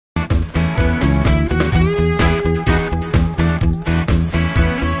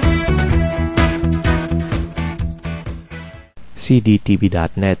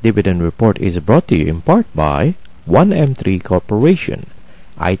CDTV.net Dividend Report is brought to you in part by 1M3 Corporation,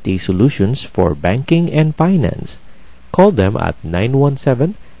 IT Solutions for Banking and Finance. Call them at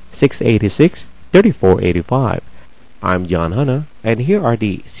 917-686-3485. I'm John Hanna, and here are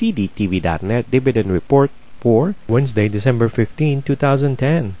the CDTV.net Dividend Report for Wednesday, December 15,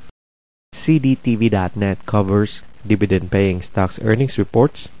 2010. CDTV.net covers dividend-paying stocks earnings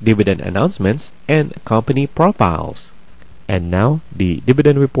reports, dividend announcements, and company profiles. And now, the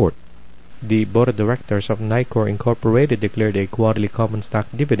dividend report. The board of directors of Nicor Incorporated declared a quarterly common stock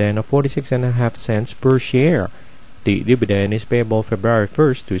dividend of 46.5 cents per share. The dividend is payable February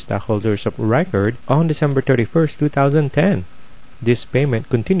 1st to stockholders of record on December 31st, 2010. This payment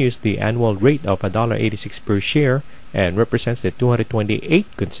continues the annual rate of $1.86 per share and represents the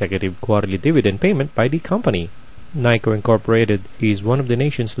 228th consecutive quarterly dividend payment by the company. Nicor Incorporated is one of the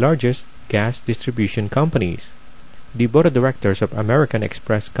nation's largest gas distribution companies. The board of directors of American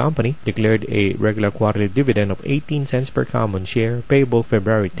Express Company declared a regular quarterly dividend of 18 cents per common share payable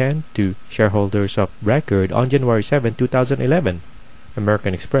February 10 to shareholders of record on January 7, 2011.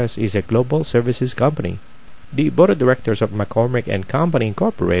 American Express is a global services company. The board of directors of McCormick and Company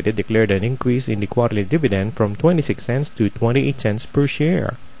Incorporated declared an increase in the quarterly dividend from 26 cents to 28 cents per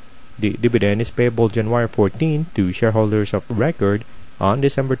share. The dividend is payable January 14 to shareholders of record on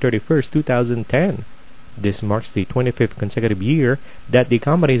December 31, 2010. This marks the 25th consecutive year that the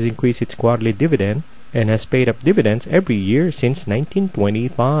company has increased its quarterly dividend and has paid up dividends every year since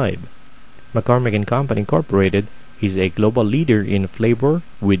 1925. McCormick and Company Incorporated is a global leader in flavor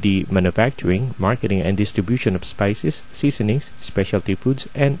with the manufacturing, marketing, and distribution of spices, seasonings, specialty foods,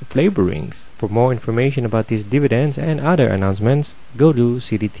 and flavorings. For more information about these dividends and other announcements, go to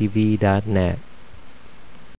cdtv.net.